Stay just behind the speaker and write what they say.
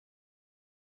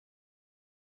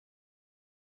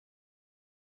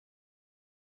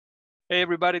Hey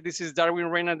everybody, this is Darwin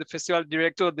Reina, the festival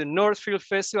director of the North Film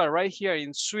Festival right here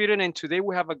in Sweden. And today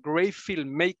we have a great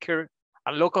filmmaker,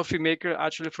 a local filmmaker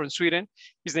actually from Sweden.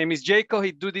 His name is Jacob.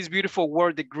 He do this beautiful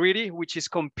work, The Greedy, which is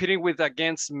competing with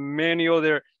against many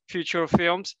other feature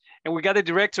films. And we got the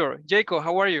director. Jacob,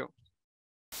 how are you?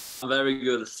 Very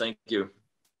good, thank you.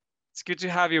 It's good to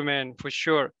have you, man, for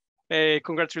sure.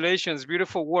 Congratulations,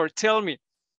 beautiful work. Tell me,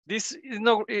 this is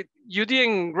you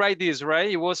didn't write this, right?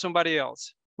 It was somebody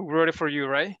else who wrote it for you,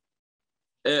 right?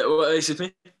 Excuse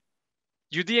me?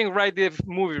 You didn't write the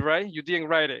movie, right? You didn't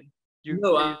write it.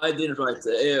 No, I didn't write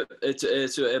it.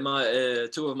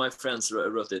 Two of my friends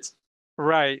wrote it.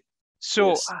 Right. So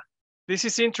yes. This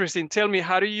is interesting. Tell me,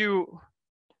 how do you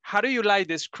like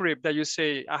the script that you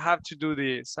say, I have to do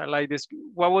this? I like this.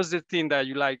 What was the thing that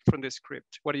you liked from the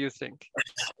script? What do you think?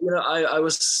 I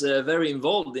was very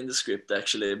involved in the script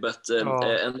actually, but and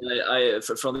I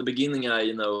from the beginning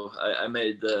I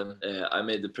made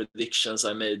the predictions.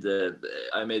 I made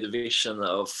a vision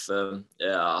of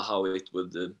how it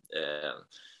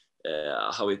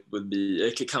would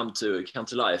be come to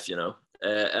life,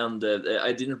 and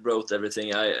I didn't wrote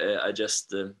everything. I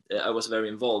just I was very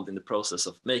involved in the process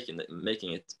of making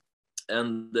it,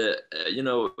 and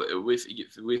we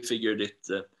figured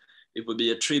it would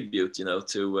be a tribute, to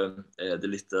the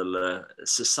little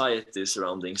society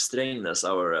surrounding Strängnäs,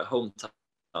 our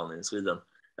hometown in Sweden,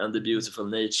 and the beautiful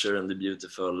nature and the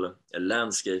beautiful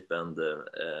landscape and the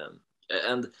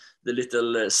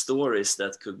little stories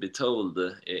that could be told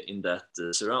in that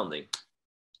surrounding.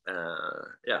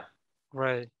 Yeah.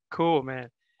 Right. Cool, man.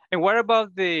 And what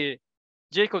about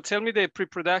Jacob, tell me the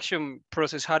pre-production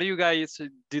process. How do you guys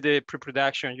do the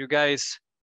pre-production? You guys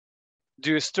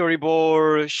do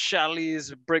storyboard,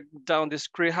 Charlie's break down the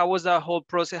script. How was that whole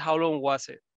process? How long was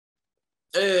it?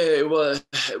 Well,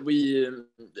 we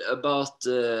about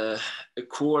a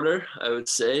quarter, I would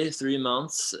say, 3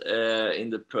 months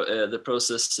in the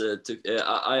process.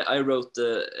 I wrote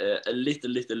a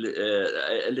little.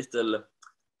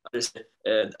 I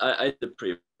did the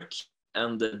pre-work,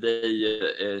 and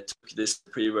they took this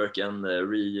pre-work and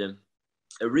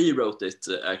rewrote it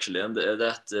actually, and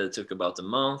that took about a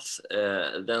month.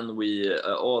 Then we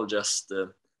all just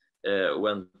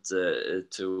went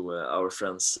to our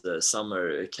friend's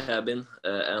summer cabin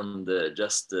and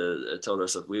just told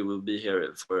us that we will be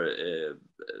here for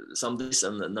some days,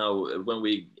 and now when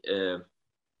we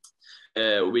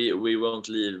won't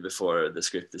leave before the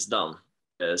script is done.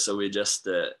 So we just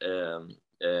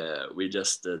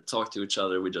talked to each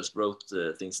other. We just wrote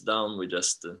things down. We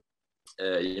just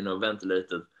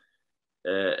ventilated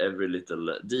every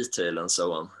little detail and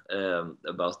so on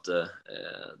about the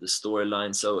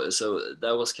storyline. So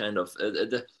that was kind of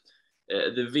the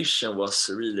vision was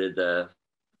really the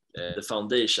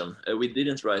foundation. We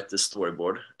didn't write the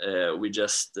storyboard. We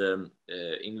just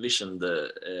envisioned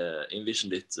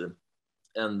it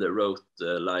and wrote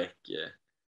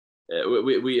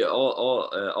we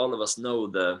all of us know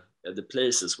the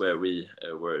places where we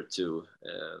were to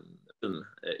film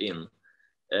in.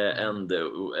 And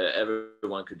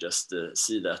everyone could just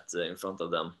see that in front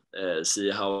of them,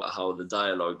 see how the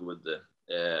dialogue would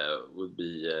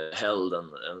be held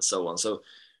and so on. So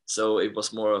it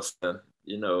was more of a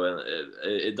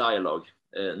dialogue.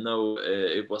 No,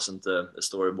 it wasn't a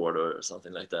storyboard or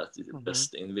something like that. It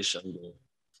just envisioned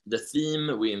the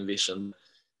theme. We envisioned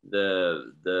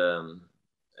the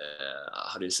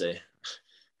how do you say,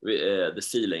 the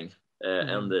feeling,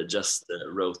 and just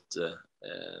wrote.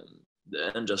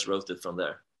 And just wrote it from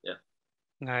there. Yeah.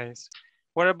 Nice.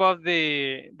 What about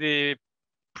the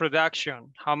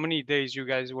production? How many days you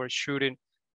guys were shooting?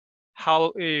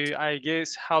 How I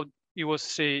guess how it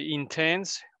was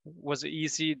intense? Was it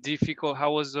easy, difficult?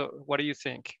 How was what do you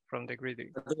think from The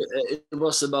Greedy? It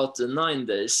was about 9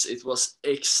 days. It was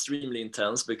extremely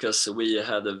intense because we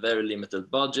had a very limited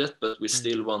budget, but we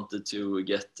still wanted to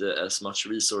get as much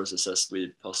resources as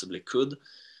we possibly could.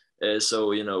 So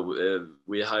we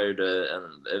hired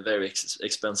a very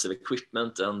expensive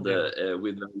equipment, and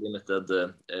with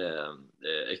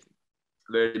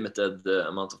very limited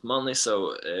amount of money.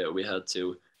 So we had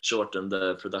to shorten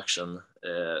the production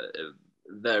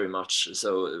very much.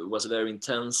 So it was very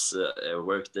intense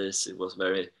work days. It was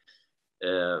very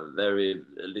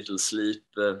little sleep.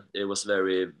 It was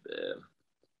very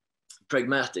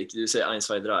pragmatic. You say eins,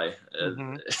 zwei, drei.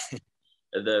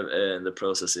 The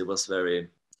process. It was very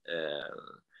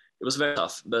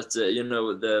tough, but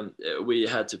we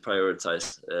had to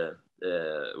prioritize.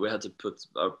 We had to put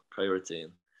our priority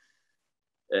in.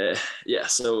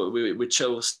 So we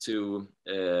chose to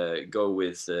go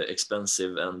with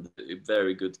expensive and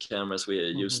very good cameras. We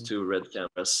used 2 red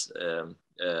cameras,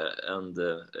 and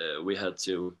we had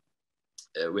to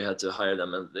hire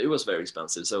them, and it was very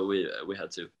expensive. So we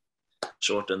had to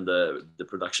shorten the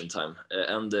production time,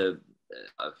 and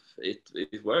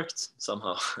it worked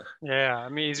somehow. Yeah, I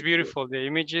mean, it's beautiful. The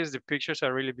images, the pictures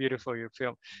are really beautiful, your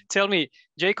film. Tell me,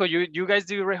 Jacob, you guys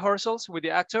do rehearsals with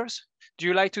the actors? Do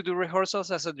you like to do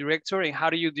rehearsals as a director, and how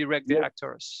do you direct the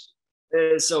actors?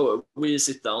 So we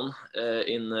sit down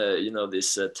in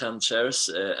these 10 chairs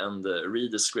and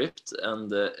read the script,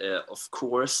 and of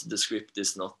course the script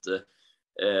is not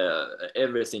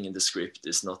everything in the script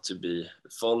is not to be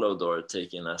followed or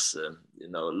taken as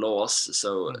laws.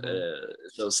 So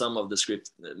so some of the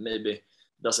script maybe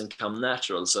doesn't come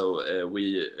natural. So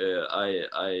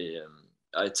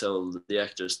I told the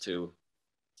actors to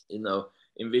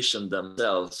envision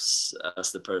themselves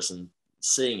as the person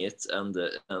saying it, and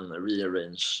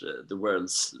rearrange the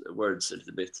words a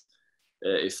little bit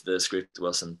if the script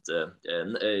wasn't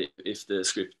if the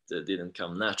script didn't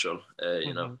come natural,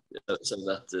 so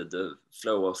that the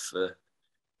flow of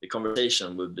the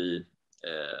conversation would be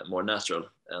more natural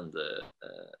and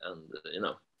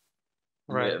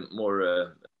Right.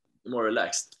 more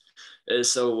relaxed.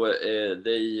 So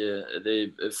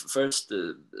they first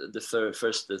the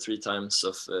first 3 times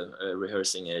of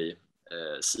rehearsing a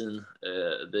scene,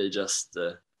 they just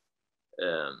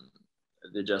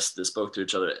spoke to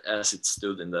each other as it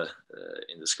stood in the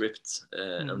script,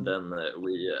 and then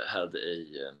we had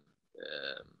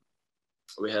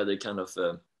a kind of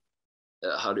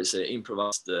how do you say,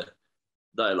 improvised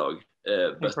dialogue,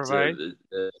 but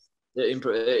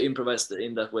improvised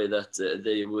in that way that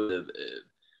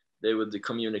they would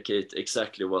communicate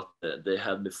exactly what they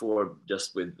had before,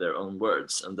 just with their own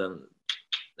words, and then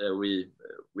we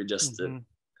just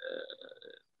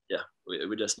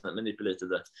we just manipulated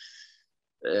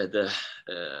the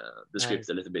script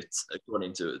a little bit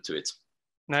according to it.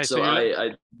 Nice. So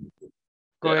I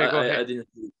go ahead. I didn't.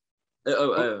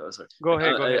 Sorry. Go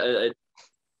ahead.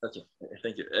 Okay,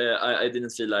 thank you. I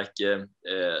didn't feel like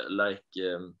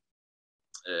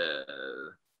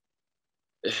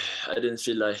I didn't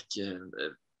feel like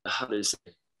how do you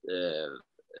say,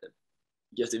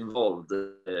 get involved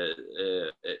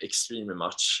extremely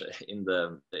much in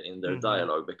their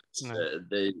dialogue, because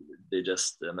they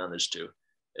just managed to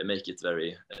make it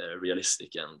very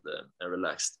realistic and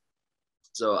relaxed.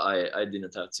 So I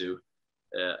didn't have to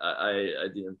I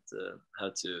didn't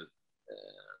have to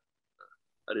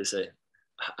how do you say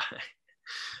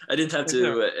I didn't have to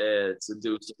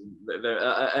do very,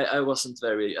 I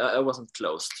wasn't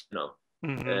closed,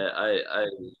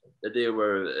 they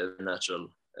were natural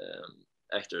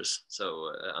actors,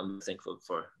 so I'm thankful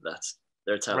for that,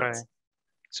 their talent. Right.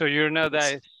 So you're not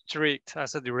that strict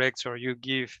as a director. You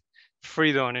give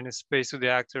freedom and space to the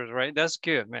actors, right? That's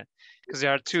good, man. Because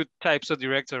there are 2 types of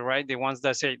directors, right? The ones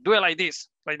that say, do it like this,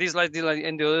 and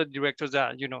the other directors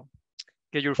that,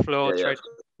 get your flow,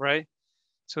 right?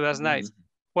 So that's nice.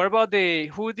 What about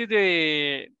who was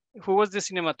the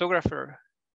cinematographer?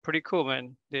 Pretty cool,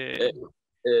 man.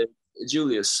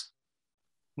 Julius.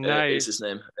 Nice. Is his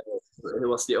name. He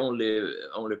was the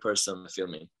only person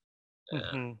filming.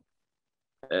 And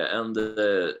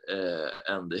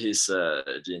he's a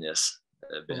genius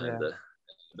behind the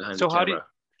camera.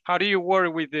 How do you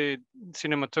work with the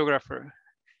cinematographer?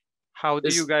 How do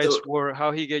you guys work?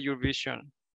 How he get your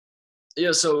vision?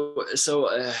 Yeah, so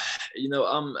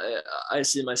I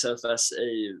see myself as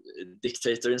a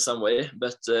dictator in some way,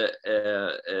 but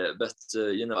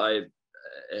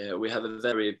we have a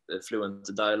very fluent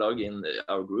dialogue in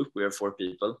our group. We are 4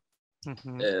 people,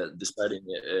 despite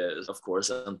of course,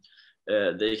 and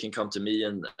they can come to me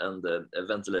and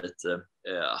ventilate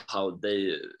how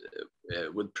they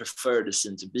would prefer the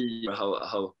scene to be, or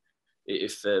how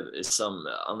if some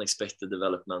unexpected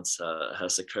developments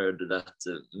has occurred that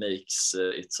makes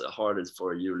it harder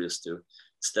for Julius to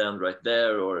stand right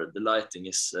there, or the lighting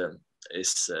is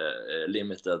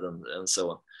limited, and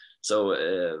so on. So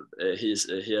he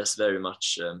has very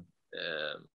much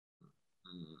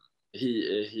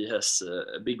he has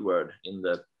a big word in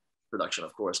the production,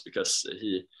 of course, because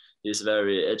he's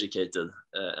very educated,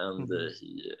 and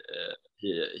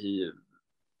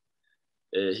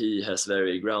he has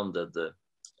very grounded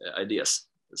ideas.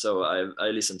 So I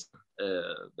listen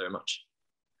very much.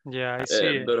 Yeah, I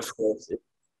see. But of course,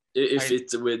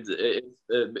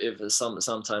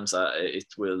 sometimes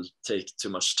it will take too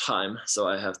much time, so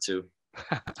I have to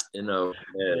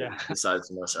decide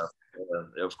for myself.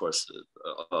 Of course,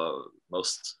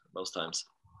 most times.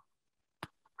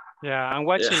 Yeah, I'm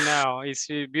watching now. It's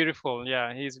beautiful.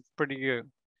 Yeah, he's pretty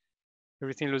good.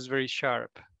 Everything looks very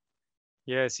sharp.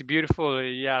 Yeah, it's beautiful.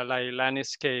 Yeah, like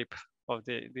landscape of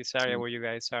this area where you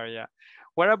guys are. Yeah.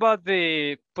 What about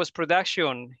the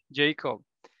post-production, Jacob?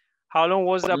 How long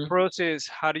was that process?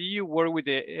 How do you work with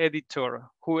the editor?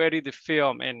 Who edited the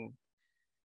film, and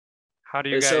how do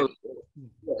you guys? So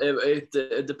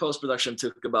the post-production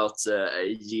took about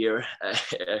a year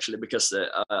actually, because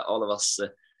all of us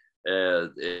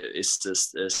is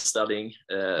studying,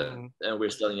 and we're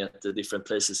studying at different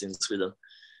places in Sweden.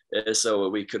 So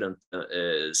we couldn't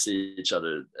see each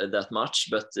other that much,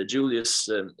 but Julius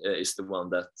is the one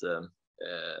that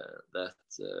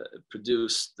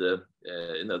produced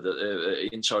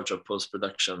in charge of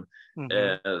post-production,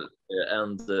 and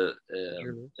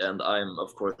I'm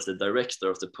of course the director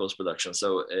of the post-production.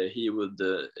 So he would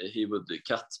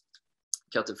cut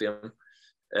the film.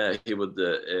 He would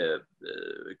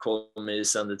call me,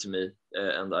 send it to me,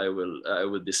 and I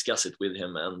would discuss it with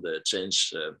him and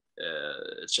change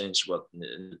what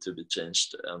needed to be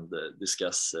changed, and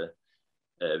discuss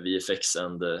VFX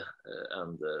and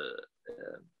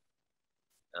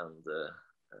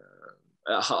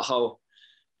how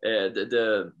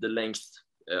the length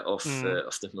of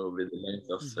the movie, the length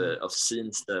of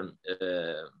scenes, the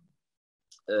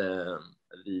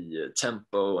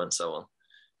tempo, and so on.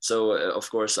 So of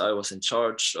course I was in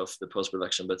charge of the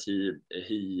post-production, but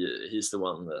he's the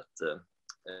one that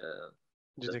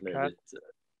made it.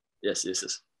 Yes.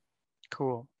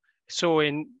 Cool.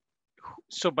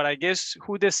 But I guess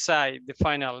who decide the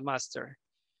final master?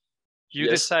 You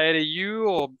decided,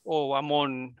 or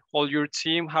among all your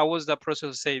team? How was that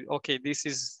process to say, okay, this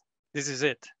is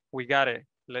it, we got it,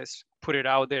 let's put it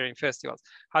out there in festivals?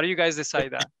 How do you guys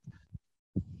decide that?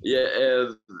 Yeah,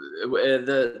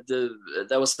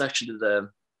 that was actually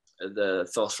the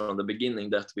thought from the beginning,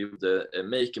 that we would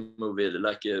make a movie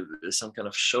like some kind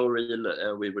of show reel,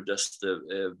 and we would just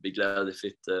be glad if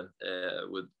it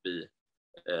would be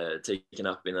taken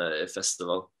up in a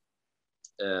festival.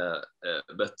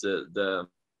 But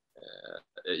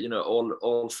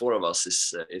all four of us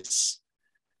is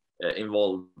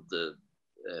involved the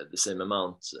same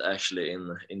amount actually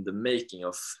in the making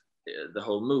of the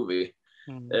whole movie.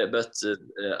 But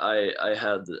I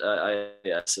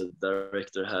as a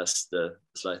director has the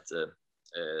slight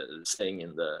saying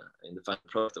in the final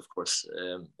product, of course.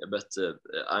 But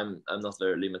I'm not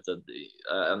very limited.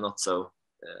 I'm not so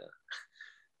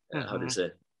how do you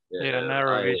say?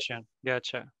 Narrow vision.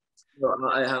 Gotcha. No,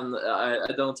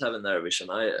 I don't have a narrow vision.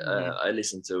 I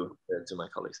listen to my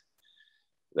colleagues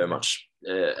very much,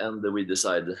 and we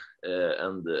decide,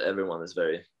 and everyone is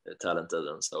very talented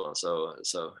and so on.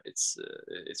 So it's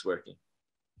working.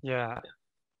 Yeah.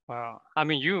 Wow. I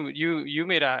mean, you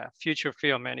made a feature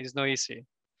film, man. It's not easy.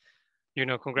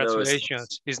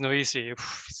 Congratulations. It's not easy.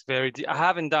 It's very. I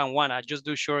haven't done one. I just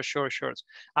do shorts.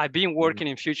 I've been working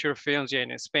in feature films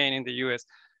in Spain, in the US,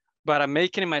 but I'm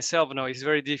making it myself now. It's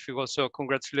very difficult. So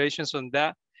congratulations on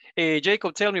that.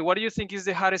 Jacob, tell me, what do you think is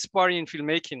the hardest part in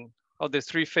filmmaking of the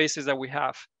three phases that we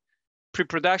have?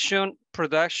 Pre-production,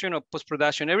 production, or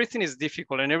post-production. Everything is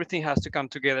difficult and everything has to come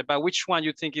together. But which one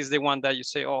you think is the one that you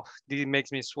say, oh, this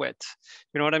makes me sweat?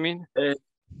 You know what I mean? Yeah,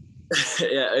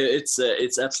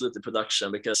 it's absolutely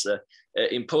production, because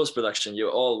in post-production you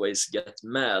always get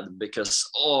mad because,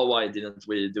 oh, why didn't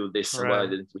we do this, and why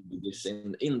didn't we do this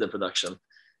in the production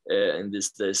in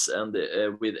these days? And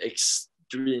with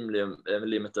extremely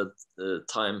limited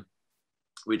time,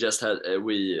 we just had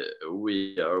we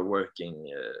are working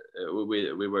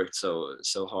we worked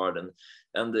so hard,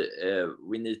 and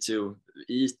we need to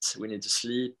eat, we need to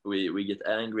sleep, we get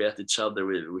angry at each other,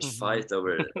 we fight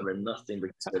over nothing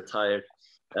because we're tired,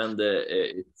 and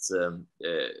it's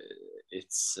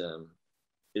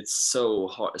so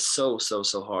hard, so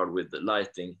hard with the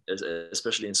lighting,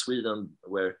 especially in Sweden,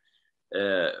 where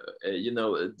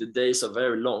the days are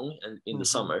very long and in the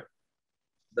summer,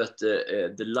 but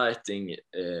the lighting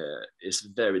is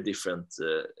very different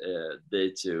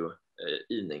day to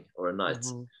evening or night.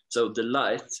 So the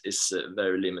light is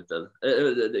very limited.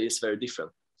 It's very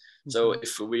different. So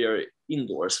if we are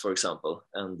indoors, for example,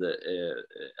 and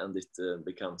it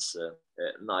becomes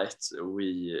night,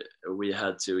 we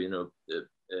had to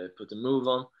put a move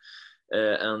on,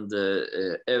 and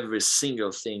every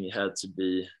single thing had to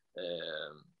be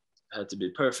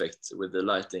perfect with the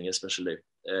lighting, especially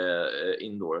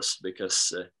indoors,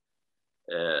 because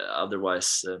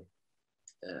otherwise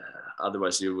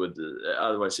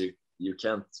you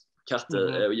can't cut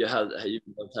you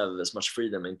don't have as much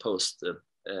freedom in post,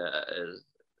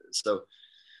 so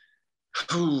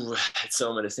it's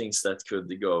so many things that could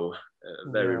go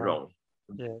very wrong.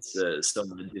 So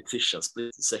many decisions,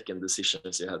 split second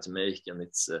decisions you have to make, and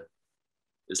it's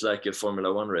it's like a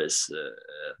Formula One race.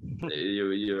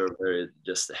 You're very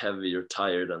just heavy, you're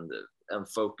tired and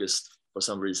focused for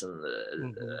some reason,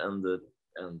 and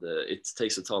it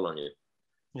takes a toll on you.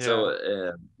 Yeah. So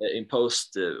in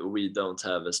post we don't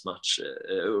have as much.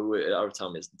 Our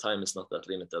time is not that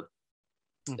limited.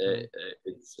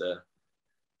 It's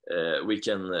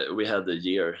we had a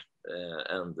year,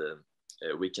 and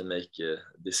we can make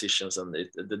decisions, and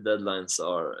the deadlines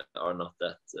are not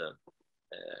that.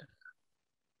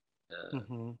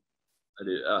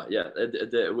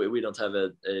 We don't have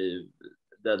a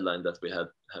deadline that we have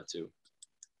to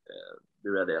be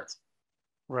ready at.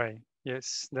 Right.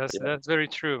 Yes, that's very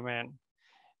true, man.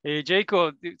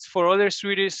 Jacob, for other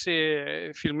Swedish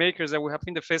filmmakers that we have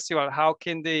in the festival, how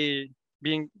can they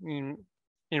be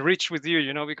enriched with you?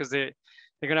 You know, because they're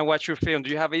gonna watch your film. Do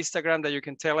you have Instagram that you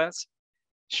can tell us,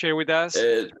 share with us,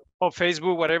 or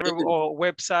Facebook, whatever, or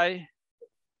website?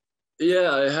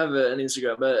 Yeah, I have an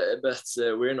Instagram, but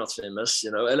we're not famous,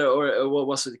 you know. Or what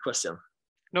was the question?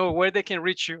 No, where they can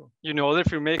reach you. You know, other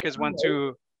filmmakers want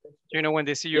to, you know, when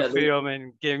they see your film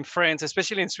and gain friends,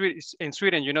 especially in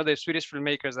Sweden, you know, the Swedish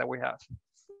filmmakers that we have.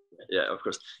 Yeah, of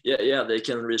course. Yeah, they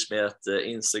can reach me at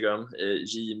Instagram.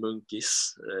 J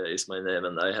Munkis is my name,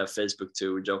 and I have Facebook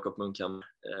too, Jakob Munkhammar,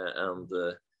 and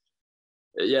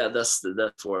that's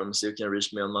that forum. So you can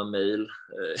reach me on my mail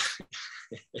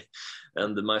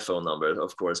and my phone number,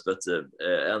 of course. But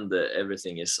and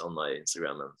everything is on my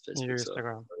Instagram and Facebook. Your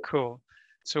Instagram, so. Cool.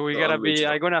 So we gotta be.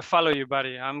 I'm gonna follow you,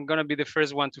 buddy. I'm gonna be the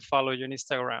first one to follow you on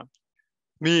Instagram.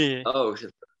 Me. Oh.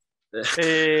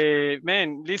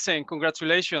 Man, listen,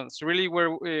 congratulations. Really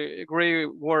were great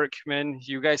work, man.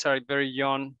 You guys are very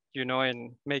young, you know,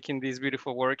 and making this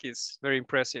beautiful work is very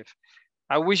impressive.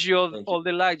 I wish you all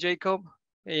the luck, Jacob,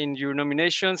 in your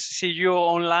nominations. See you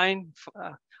online.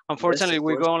 Unfortunately,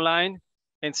 we go online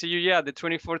and see you, the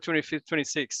 24th, 25th,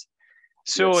 26th.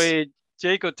 So,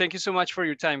 Jacob, thank you so much for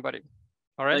your time, buddy.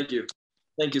 All right. Thank you.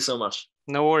 Thank you so much.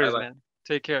 No worries, man.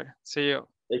 Take care. See you.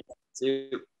 See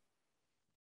you.